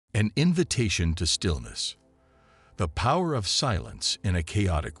An invitation to stillness. The power of silence in a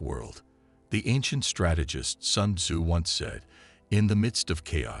chaotic world. The ancient strategist Sun Tzu once said, "In the midst of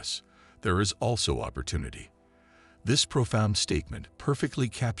chaos, there is also opportunity." This profound statement perfectly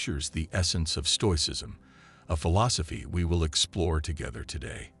captures the essence of Stoicism, a philosophy we will explore together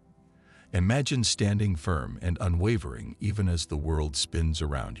today. Imagine standing firm and unwavering even as the world spins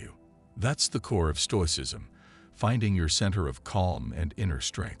around you. That's the core of Stoicism, finding your center of calm and inner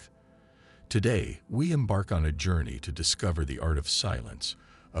strength. Today, we embark on a journey to discover the art of silence,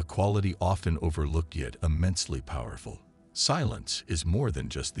 a quality often overlooked yet immensely powerful. Silence is more than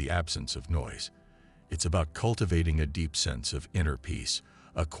just the absence of noise. It's about cultivating a deep sense of inner peace,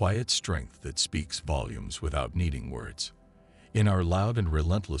 a quiet strength that speaks volumes without needing words. In our loud and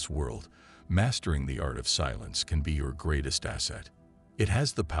relentless world, mastering the art of silence can be your greatest asset. It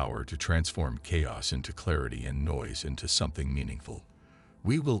has the power to transform chaos into clarity and noise into something meaningful.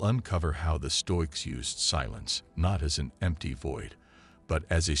 We will uncover how the Stoics used silence not as an empty void, but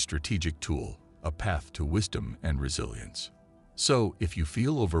as a strategic tool, a path to wisdom and resilience. So, if you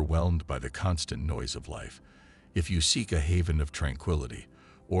feel overwhelmed by the constant noise of life, if you seek a haven of tranquility,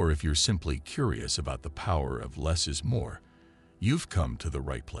 or if you're simply curious about the power of less is more, you've come to the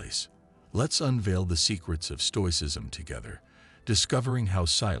right place. Let's unveil the secrets of Stoicism together, discovering how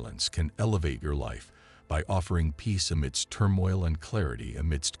silence can elevate your life by offering peace amidst turmoil and clarity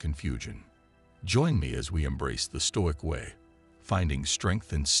amidst confusion. Join me as we embrace the Stoic way, finding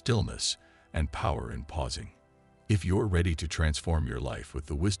strength in stillness and power in pausing. If you're ready to transform your life with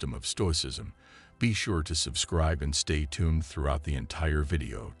the wisdom of Stoicism, be sure to subscribe and stay tuned throughout the entire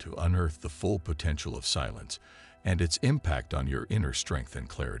video to unearth the full potential of silence and its impact on your inner strength and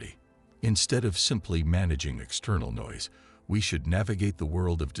clarity. Instead of simply managing external noise, we should navigate the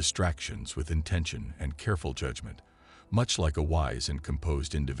world of distractions with intention and careful judgment, much like a wise and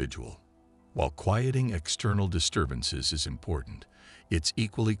composed individual. While quieting external disturbances is important, it's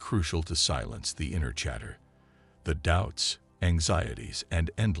equally crucial to silence the inner chatter, the doubts, anxieties, and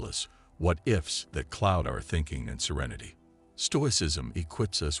endless what-ifs that cloud our thinking and serenity. Stoicism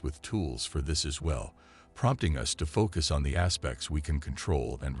equips us with tools for this as well, prompting us to focus on the aspects we can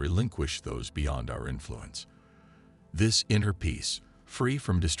control and relinquish those beyond our influence. This inner peace, free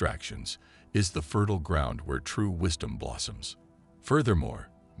from distractions, is the fertile ground where true wisdom blossoms. Furthermore,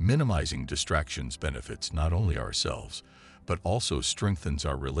 minimizing distractions benefits not only ourselves, but also strengthens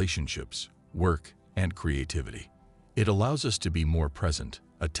our relationships, work, and creativity. It allows us to be more present,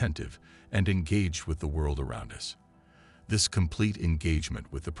 attentive, and engaged with the world around us. This complete engagement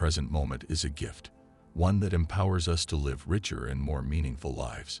with the present moment is a gift, one that empowers us to live richer and more meaningful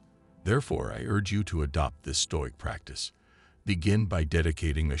lives. Therefore, I urge you to adopt this Stoic practice. Begin by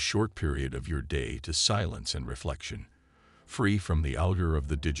dedicating a short period of your day to silence and reflection, free from the allure of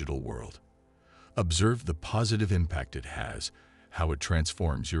the digital world. Observe the positive impact it has, how it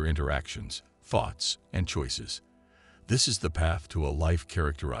transforms your interactions, thoughts, and choices. This is the path to a life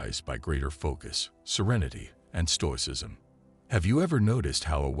characterized by greater focus, serenity, and stoicism. Have you ever noticed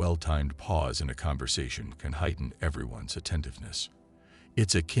how a well-timed pause in a conversation can heighten everyone's attentiveness?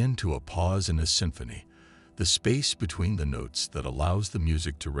 It's akin to a pause in a symphony, the space between the notes that allows the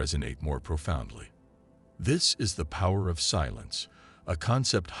music to resonate more profoundly. This is the power of silence, a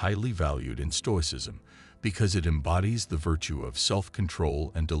concept highly valued in Stoicism because it embodies the virtue of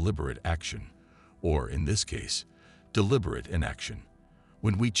self-control and deliberate action, or in this case, deliberate inaction.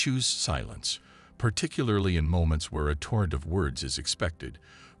 When we choose silence, particularly in moments where a torrent of words is expected,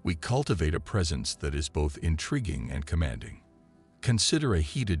 we cultivate a presence that is both intriguing and commanding. Consider a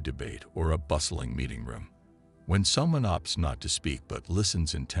heated debate or a bustling meeting room. When someone opts not to speak but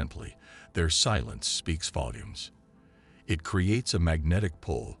listens intently, their silence speaks volumes. It creates a magnetic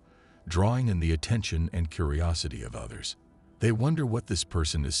pull, drawing in the attention and curiosity of others. They wonder what this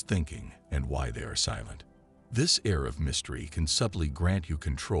person is thinking and why they are silent. This air of mystery can subtly grant you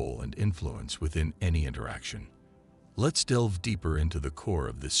control and influence within any interaction. Let's delve deeper into the core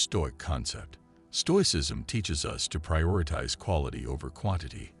of this Stoic concept. Stoicism teaches us to prioritize quality over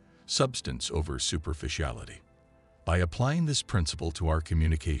quantity, substance over superficiality. By applying this principle to our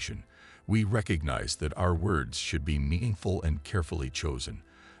communication, we recognize that our words should be meaningful and carefully chosen,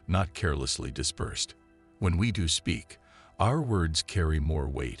 not carelessly dispersed. When we do speak, our words carry more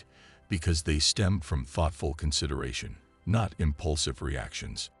weight because they stem from thoughtful consideration, not impulsive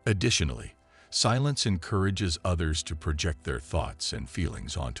reactions. Additionally, silence encourages others to project their thoughts and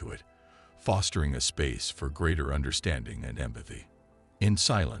feelings onto it, fostering a space for greater understanding and empathy. In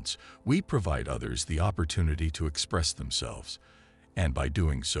silence, we provide others the opportunity to express themselves, and by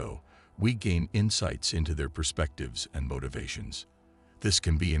doing so, we gain insights into their perspectives and motivations. This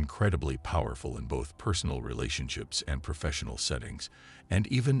can be incredibly powerful in both personal relationships and professional settings, and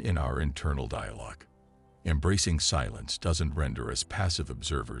even in our internal dialogue. Embracing silence doesn't render us passive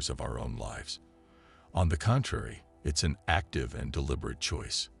observers of our own lives. On the contrary, it's an active and deliberate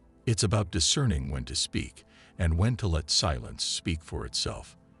choice. It's about discerning when to speak and when to let silence speak for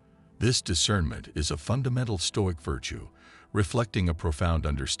itself. This discernment is a fundamental Stoic virtue, reflecting a profound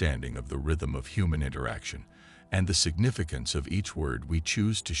understanding of the rhythm of human interaction and the significance of each word we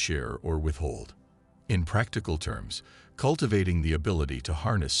choose to share or withhold. In practical terms, cultivating the ability to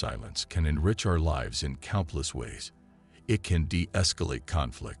harness silence can enrich our lives in countless ways. It can de-escalate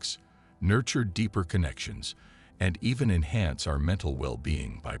conflicts, nurture deeper connections, and even enhance our mental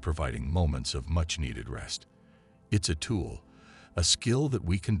well-being by providing moments of much-needed rest. It's a tool, a skill that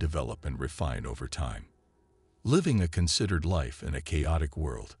we can develop and refine over time. Living a considered life in a chaotic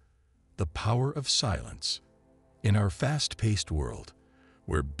world. The power of silence. In our fast-paced world,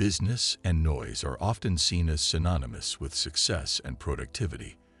 where business and noise are often seen as synonymous with success and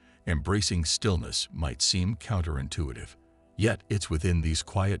productivity, embracing stillness might seem counterintuitive. Yet it's within these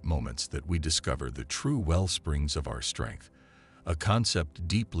quiet moments that we discover the true wellsprings of our strength, a concept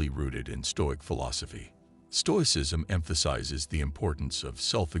deeply rooted in Stoic philosophy. Stoicism emphasizes the importance of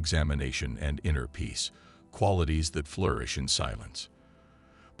self-examination and inner peace, qualities that flourish in silence.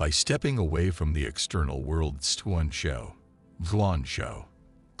 By stepping away from the external world's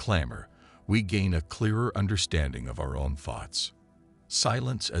clamor, we gain a clearer understanding of our own thoughts.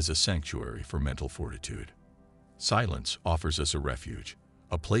 Silence as a sanctuary for mental fortitude. Silence offers us a refuge,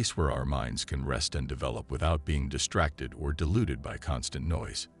 a place where our minds can rest and develop without being distracted or diluted by constant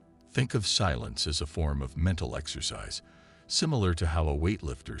noise. Think of silence as a form of mental exercise, similar to how a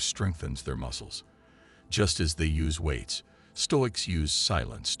weightlifter strengthens their muscles. Just as they use weights, Stoics use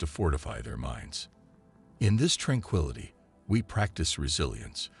silence to fortify their minds. In this tranquility, we practice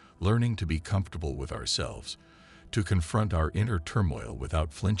resilience, learning to be comfortable with ourselves, to confront our inner turmoil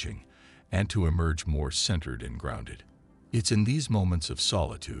without flinching, and to emerge more centered and grounded. It's in these moments of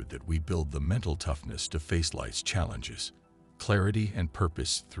solitude that we build the mental toughness to face life's challenges, clarity and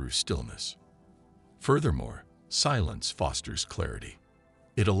purpose through stillness. Furthermore, silence fosters clarity.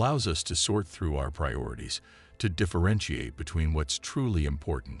 It allows us to sort through our priorities, to differentiate between what's truly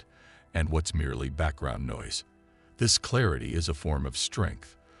important and what's merely background noise. This clarity is a form of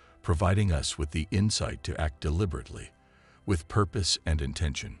strength, providing us with the insight to act deliberately, with purpose and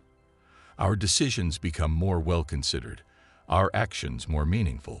intention. Our decisions become more well-considered, our actions more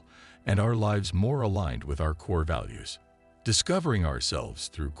meaningful, and our lives more aligned with our core values. Discovering ourselves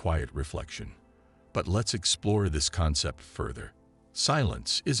through quiet reflection. But let's explore this concept further.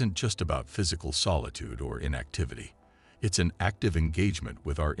 Silence isn't just about physical solitude or inactivity. It's an active engagement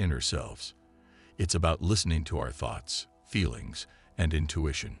with our inner selves. It's about listening to our thoughts, feelings, and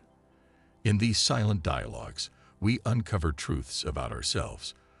intuition. In these silent dialogues, we uncover truths about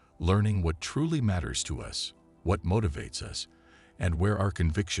ourselves, learning what truly matters to us, what motivates us, and where our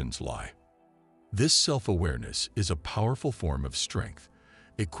convictions lie. This self-awareness is a powerful form of strength,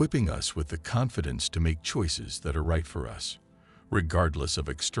 equipping us with the confidence to make choices that are right for us, regardless of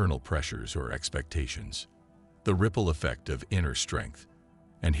external pressures or expectations. The ripple effect of inner strength.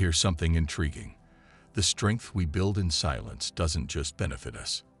 And here's something intriguing. The strength we build in silence doesn't just benefit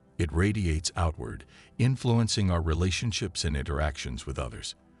us. It radiates outward, influencing our relationships and interactions with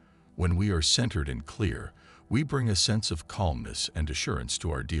others. When we are centered and clear, we bring a sense of calmness and assurance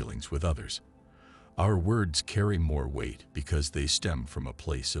to our dealings with others. Our words carry more weight because they stem from a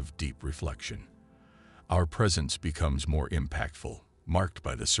place of deep reflection. Our presence becomes more impactful, marked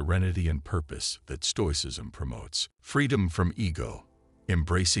by the serenity and purpose that Stoicism promotes. Freedom from ego,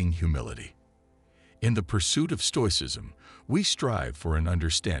 embracing humility. In the pursuit of Stoicism, we strive for an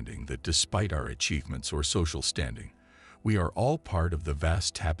understanding that despite our achievements or social standing, we are all part of the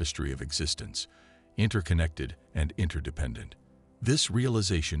vast tapestry of existence, interconnected and interdependent. This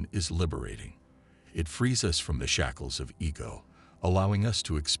realization is liberating. It frees us from the shackles of ego, allowing us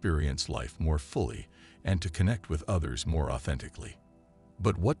to experience life more fully and to connect with others more authentically.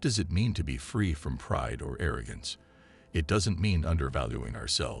 But what does it mean to be free from pride or arrogance? It doesn't mean undervaluing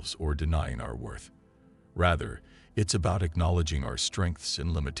ourselves or denying our worth. Rather, it's about acknowledging our strengths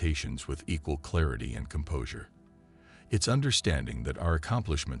and limitations with equal clarity and composure. It's understanding that our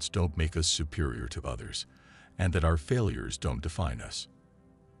accomplishments don't make us superior to others, and that our failures don't define us.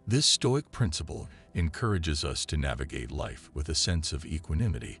 This Stoic principle encourages us to navigate life with a sense of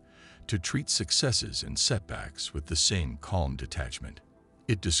equanimity, to treat successes and setbacks with the same calm detachment.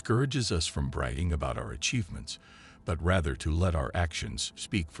 It discourages us from bragging about our achievements, but rather to let our actions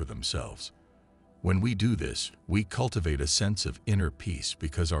speak for themselves. When we do this, we cultivate a sense of inner peace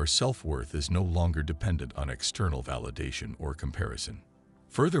because our self-worth is no longer dependent on external validation or comparison.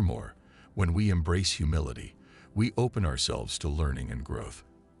 Furthermore, when we embrace humility, we open ourselves to learning and growth.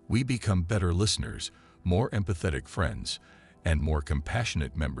 We become better listeners, more empathetic friends, and more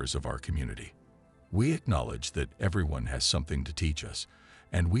compassionate members of our community. We acknowledge that everyone has something to teach us,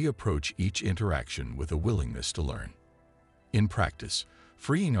 and we approach each interaction with a willingness to learn. In practice,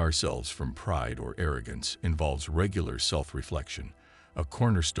 freeing ourselves from pride or arrogance involves regular self-reflection, a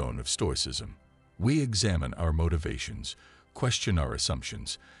cornerstone of Stoicism. We examine our motivations, question our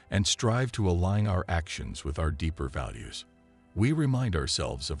assumptions, and strive to align our actions with our deeper values. We remind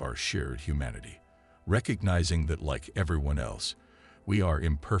ourselves of our shared humanity, recognizing that, like everyone else, we are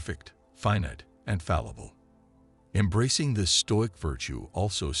imperfect, finite, and fallible. Embracing this Stoic virtue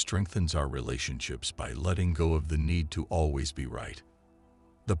also strengthens our relationships by letting go of the need to always be right.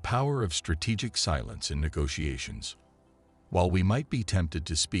 The power of strategic silence in negotiations. While we might be tempted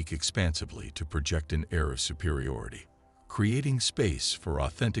to speak expansively to project an air of superiority, creating space for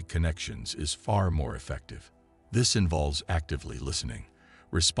authentic connections is far more effective. This involves actively listening,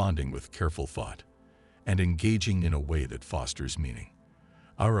 responding with careful thought, and engaging in a way that fosters meaning.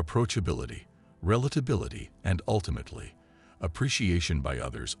 Our approachability, relatability, and ultimately, appreciation by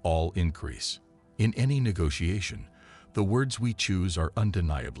others all increase. In any negotiation, the words we choose are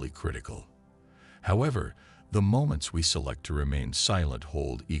undeniably critical. However, the moments we select to remain silent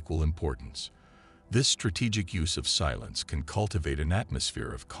hold equal importance. This strategic use of silence can cultivate an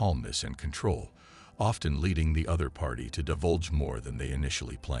atmosphere of calmness and control, often leading the other party to divulge more than they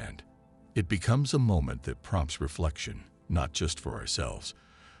initially planned. It becomes a moment that prompts reflection, not just for ourselves,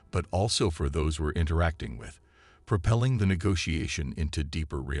 but also for those we're interacting with, propelling the negotiation into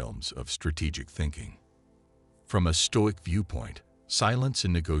deeper realms of strategic thinking. From a Stoic viewpoint, silence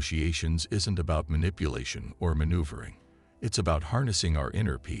in negotiations isn't about manipulation or maneuvering. It's about harnessing our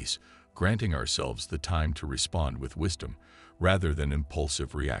inner peace, granting ourselves the time to respond with wisdom rather than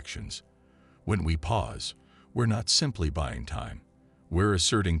impulsive reactions. When we pause, we're not simply buying time. We're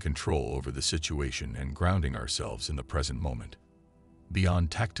asserting control over the situation and grounding ourselves in the present moment.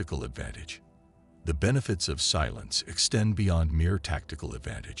 Beyond tactical advantage, the benefits of silence extend beyond mere tactical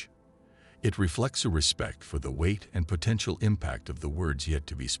advantage. It reflects a respect for the weight and potential impact of the words yet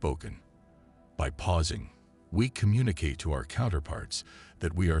to be spoken. By pausing, we communicate to our counterparts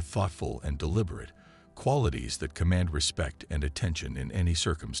that we are thoughtful and deliberate, qualities that command respect and attention in any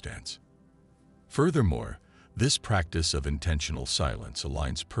circumstance. Furthermore, this practice of intentional silence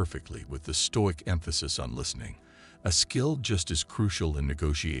aligns perfectly with the Stoic emphasis on listening, a skill just as crucial in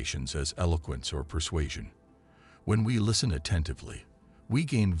negotiations as eloquence or persuasion. When we listen attentively, we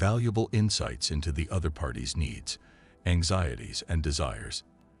gain valuable insights into the other party's needs, anxieties, and desires.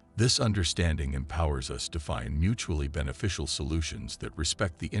 This understanding empowers us to find mutually beneficial solutions that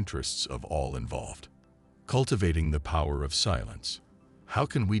respect the interests of all involved. Cultivating the power of silence. How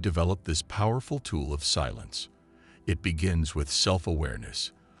can we develop this powerful tool of silence? It begins with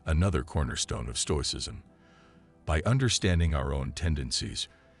self-awareness, another cornerstone of Stoicism. By understanding our own tendencies,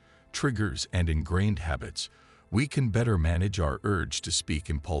 triggers, and ingrained habits, we can better manage our urge to speak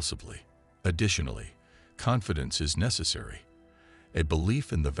impulsively. Additionally, confidence is necessary, a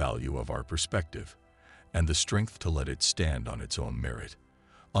belief in the value of our perspective, and the strength to let it stand on its own merit,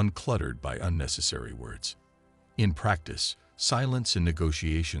 uncluttered by unnecessary words. In practice, silence in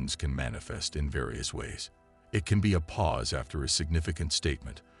negotiations can manifest in various ways. It can be a pause after a significant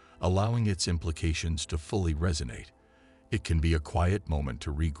statement, allowing its implications to fully resonate. It can be a quiet moment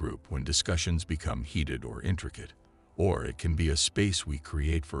to regroup when discussions become heated or intricate. Or it can be a space we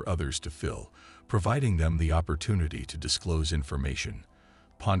create for others to fill, providing them the opportunity to disclose information,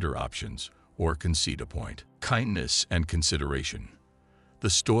 ponder options, or concede a point. Kindness and consideration. The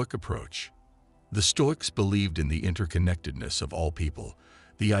Stoic approach. The Stoics believed in the interconnectedness of all people,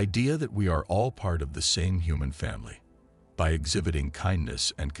 the idea that we are all part of the same human family. By exhibiting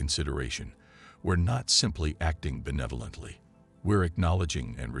kindness and consideration, we're not simply acting benevolently. We're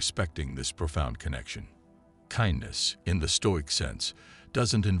acknowledging and respecting this profound connection. Kindness, in the Stoic sense,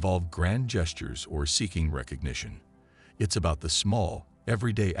 doesn't involve grand gestures or seeking recognition. It's about the small,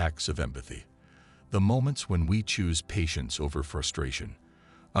 everyday acts of empathy, the moments when we choose patience over frustration,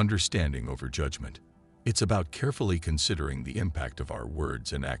 understanding over judgment. It's about carefully considering the impact of our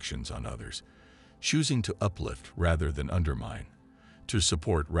words and actions on others, choosing to uplift rather than undermine, to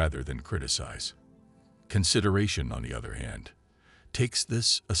support rather than criticize. Consideration, on the other hand, takes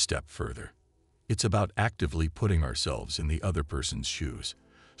this a step further. It's about actively putting ourselves in the other person's shoes,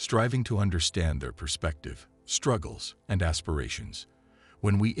 striving to understand their perspective, struggles, and aspirations.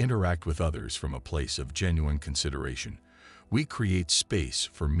 When we interact with others from a place of genuine consideration, we create space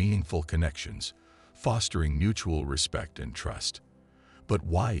for meaningful connections, fostering mutual respect and trust. But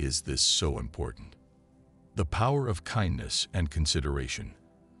why is this so important? The power of kindness and consideration.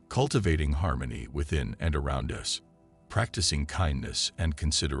 Cultivating harmony within and around us. Practicing kindness and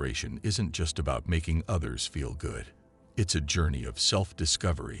consideration isn't just about making others feel good. It's a journey of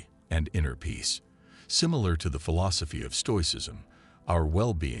self-discovery and inner peace. Similar to the philosophy of Stoicism, our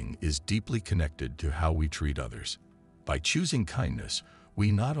well-being is deeply connected to how we treat others. By choosing kindness,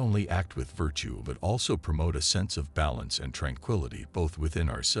 we not only act with virtue but also promote a sense of balance and tranquility both within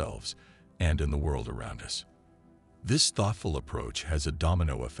ourselves and in the world around us. This thoughtful approach has a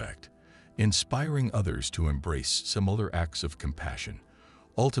domino effect, inspiring others to embrace similar acts of compassion,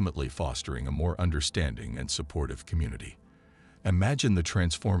 ultimately fostering a more understanding and supportive community. Imagine the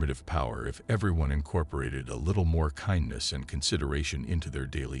transformative power if everyone incorporated a little more kindness and consideration into their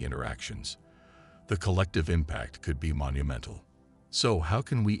daily interactions. The collective impact could be monumental. So, how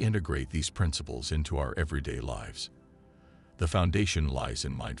can we integrate these principles into our everyday lives? The foundation lies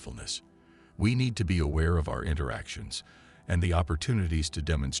in mindfulness. We need to be aware of our interactions and the opportunities to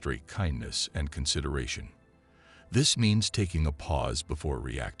demonstrate kindness and consideration. This means taking a pause before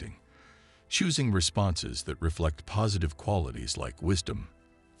reacting, choosing responses that reflect positive qualities like wisdom,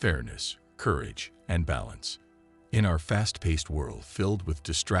 fairness, courage, and balance. In our fast-paced world filled with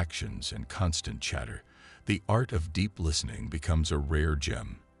distractions and constant chatter, the art of deep listening becomes a rare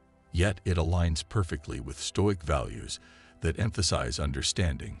gem. Yet it aligns perfectly with Stoic values that emphasize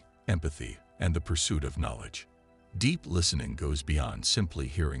understanding, empathy, and the pursuit of knowledge. Deep listening goes beyond simply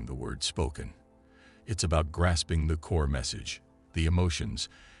hearing the words spoken. It's about grasping the core message, the emotions,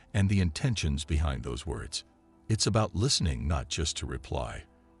 and the intentions behind those words. It's about listening not just to reply,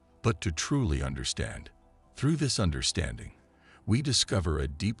 but to truly understand. Through this understanding, we discover a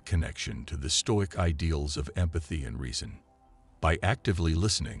deep connection to the Stoic ideals of empathy and reason. By actively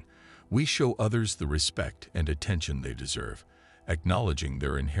listening, we show others the respect and attention they deserve, acknowledging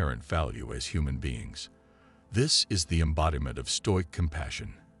their inherent value as human beings. This is the embodiment of Stoic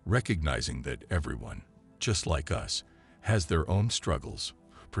compassion, recognizing that everyone, just like us, has their own struggles,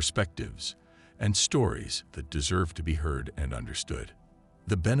 perspectives, and stories that deserve to be heard and understood.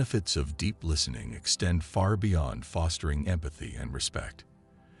 The benefits of deep listening extend far beyond fostering empathy and respect.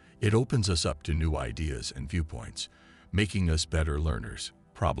 It opens us up to new ideas and viewpoints, making us better learners,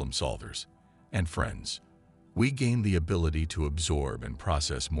 problem solvers, and friends. We gain the ability to absorb and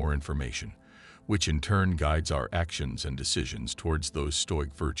process more information, which in turn guides our actions and decisions towards those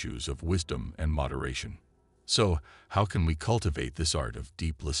Stoic virtues of wisdom and moderation. So, how can we cultivate this art of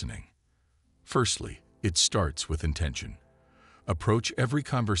deep listening? Firstly, it starts with intention. Approach every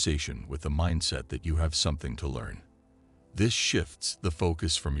conversation with the mindset that you have something to learn. This shifts the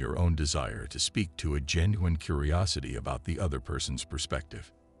focus from your own desire to speak to a genuine curiosity about the other person's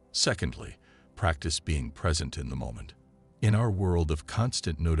perspective. Secondly, practice being present in the moment. In our world of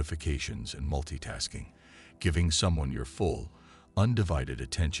constant notifications and multitasking, giving someone your full, undivided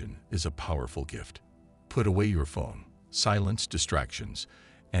attention is a powerful gift. Put away your phone, silence distractions,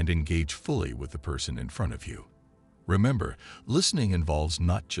 and engage fully with the person in front of you. Remember, listening involves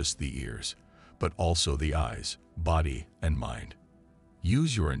not just the ears, but also the eyes, body, and mind.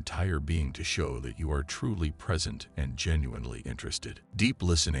 Use your entire being to show that you are truly present and genuinely interested. Deep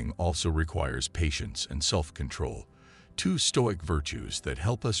listening also requires patience and self-control, two Stoic virtues that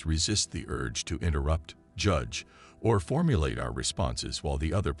help us resist the urge to interrupt, judge, or formulate our responses while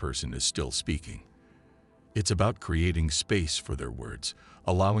the other person is still speaking. It's about creating space for their words,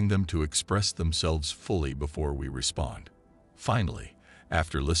 allowing them to express themselves fully before we respond. Finally,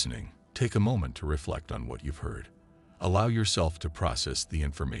 after listening, take a moment to reflect on what you've heard. Allow yourself to process the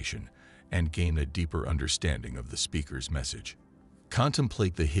information and gain a deeper understanding of the speaker's message.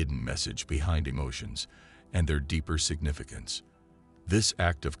 Contemplate the hidden message behind emotions and their deeper significance. This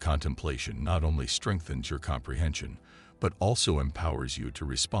act of contemplation not only strengthens your comprehension, but also empowers you to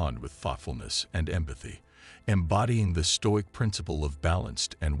respond with thoughtfulness and empathy, embodying the Stoic principle of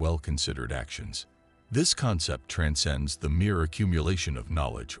balanced and well-considered actions. This concept transcends the mere accumulation of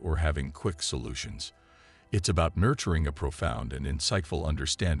knowledge or having quick solutions. It's about nurturing a profound and insightful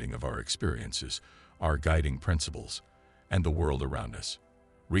understanding of our experiences, our guiding principles, and the world around us.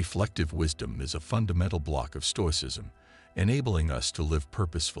 Reflective wisdom is a fundamental block of Stoicism, enabling us to live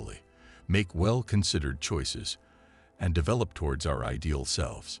purposefully, make well-considered choices, and develop towards our ideal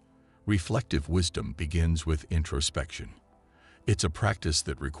selves. Reflective wisdom begins with introspection. It's a practice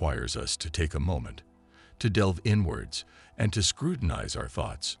that requires us to take a moment, to delve inwards, and to scrutinize our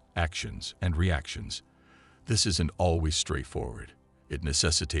thoughts, actions, and reactions. This isn't always straightforward. It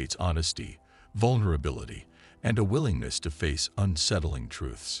necessitates honesty, vulnerability, and a willingness to face unsettling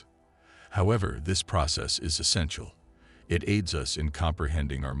truths. However, this process is essential. It aids us in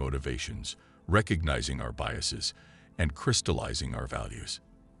comprehending our motivations, recognizing our biases, and crystallizing our values.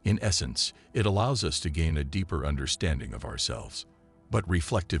 In essence, it allows us to gain a deeper understanding of ourselves. But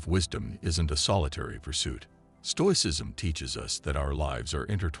reflective wisdom isn't a solitary pursuit. Stoicism teaches us that our lives are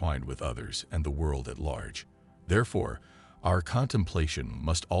intertwined with others and the world at large. Therefore, our contemplation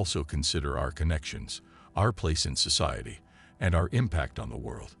must also consider our connections, our place in society, and our impact on the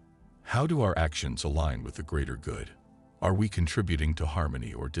world. How do our actions align with the greater good? Are we contributing to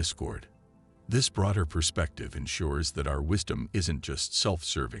harmony or discord? This broader perspective ensures that our wisdom isn't just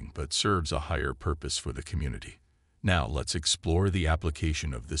self-serving but serves a higher purpose for the community. Now let's explore the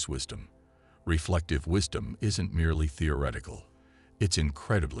application of this wisdom. Reflective wisdom isn't merely theoretical. It's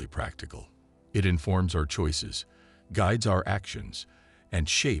incredibly practical. It informs our choices, guides our actions, and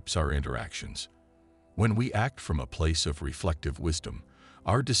shapes our interactions. When we act from a place of reflective wisdom,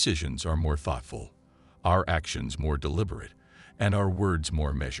 our decisions are more thoughtful, our actions more deliberate, and our words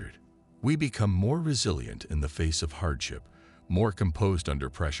more measured. We become more resilient in the face of hardship, more composed under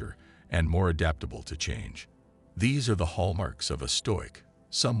pressure, and more adaptable to change. These are the hallmarks of a Stoic,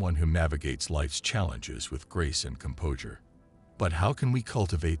 someone who navigates life's challenges with grace and composure. But how can we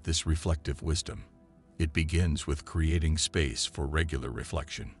cultivate this reflective wisdom? It begins with creating space for regular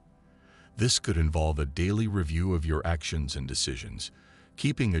reflection. This could involve a daily review of your actions and decisions,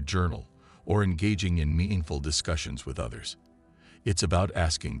 keeping a journal, or engaging in meaningful discussions with others. It's about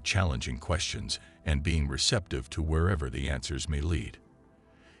asking challenging questions and being receptive to wherever the answers may lead.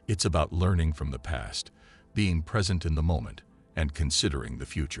 It's about learning from the past, being present in the moment, and considering the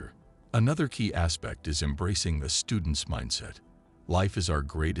future. Another key aspect is embracing the student's mindset. Life is our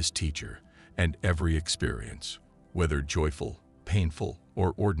greatest teacher, and every experience, whether joyful, painful,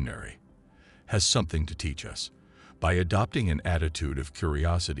 or ordinary, has something to teach us. By adopting an attitude of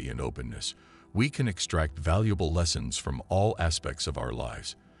curiosity and openness, we can extract valuable lessons from all aspects of our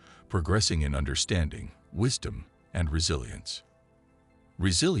lives, progressing in understanding, wisdom, and resilience.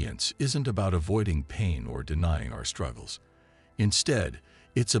 Resilience isn't about avoiding pain or denying our struggles. Instead,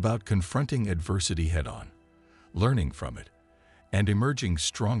 it's about confronting adversity head-on, learning from it, and emerging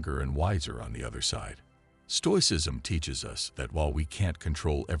stronger and wiser on the other side. Stoicism teaches us that while we can't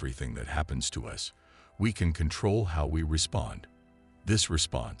control everything that happens to us, we can control how we respond. This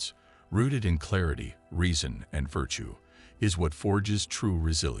response, rooted in clarity, reason, and virtue, is what forges true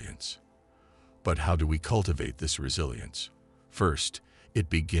resilience. But how do we cultivate this resilience? First, it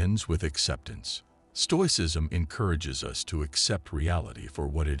begins with acceptance. Stoicism encourages us to accept reality for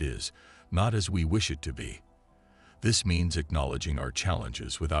what it is, not as we wish it to be. This means acknowledging our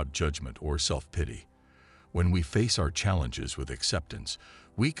challenges without judgment or self-pity. When we face our challenges with acceptance,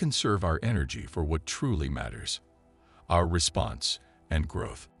 we conserve our energy for what truly matters: our response and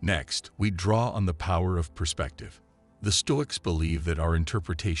growth. Next, we draw on the power of perspective. The Stoics believe that our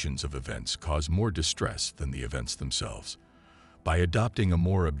interpretations of events cause more distress than the events themselves. By adopting a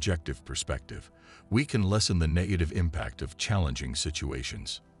more objective perspective, we can lessen the negative impact of challenging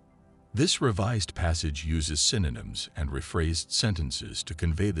situations. This revised passage uses synonyms and rephrased sentences to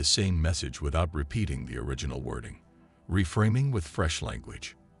convey the same message without repeating the original wording. Reframing with fresh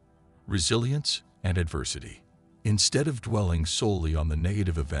language. Resilience and adversity. Instead of dwelling solely on the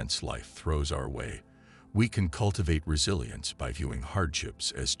negative events life throws our way, we can cultivate resilience by viewing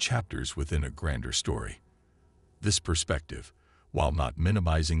hardships as chapters within a grander story. This perspective, while not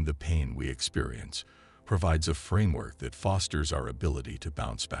minimizing the pain we experience, provides a framework that fosters our ability to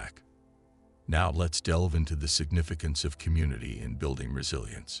bounce back. Now let's delve into the significance of community in building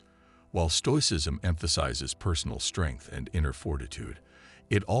resilience. While Stoicism emphasizes personal strength and inner fortitude,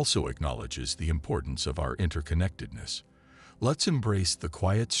 it also acknowledges the importance of our interconnectedness. Let's embrace the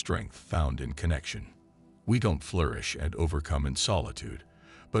quiet strength found in connection. We don't flourish and overcome in solitude,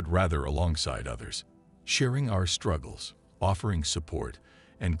 but rather alongside others, sharing our struggles, offering support,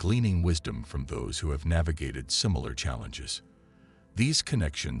 and gleaning wisdom from those who have navigated similar challenges. These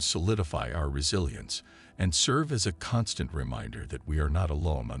connections solidify our resilience and serve as a constant reminder that we are not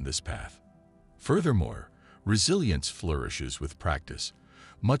alone on this path. Furthermore, resilience flourishes with practice,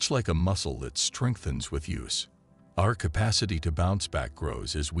 much like a muscle that strengthens with use. Our capacity to bounce back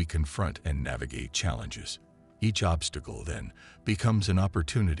grows as we confront and navigate challenges. Each obstacle, then, becomes an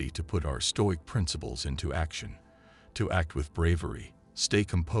opportunity to put our Stoic principles into action, to act with bravery, stay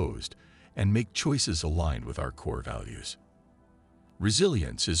composed, and make choices aligned with our core values.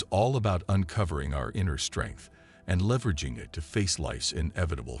 Resilience is all about uncovering our inner strength and leveraging it to face life's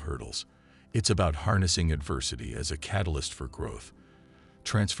inevitable hurdles. It's about harnessing adversity as a catalyst for growth,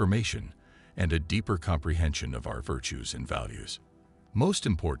 transformation, and a deeper comprehension of our virtues and values. Most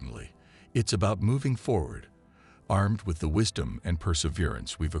importantly, it's about moving forward, armed with the wisdom and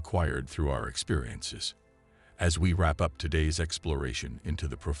perseverance we've acquired through our experiences. As we wrap up today's exploration into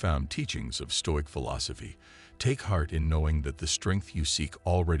the profound teachings of Stoic philosophy, take heart in knowing that the strength you seek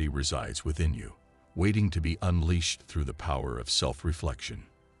already resides within you, waiting to be unleashed through the power of self-reflection.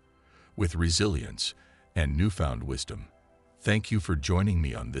 With resilience and newfound wisdom, thank you for joining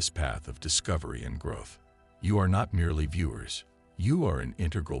me on this path of discovery and growth. You are not merely viewers. You are an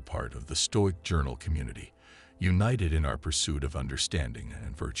integral part of the Stoic Journal community, united in our pursuit of understanding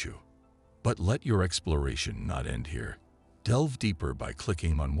and virtue. But let your exploration not end here. Delve deeper by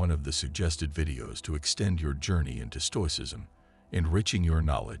clicking on one of the suggested videos to extend your journey into Stoicism, enriching your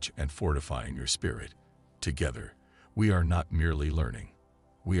knowledge and fortifying your spirit. Together, we are not merely learning,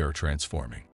 we are transforming.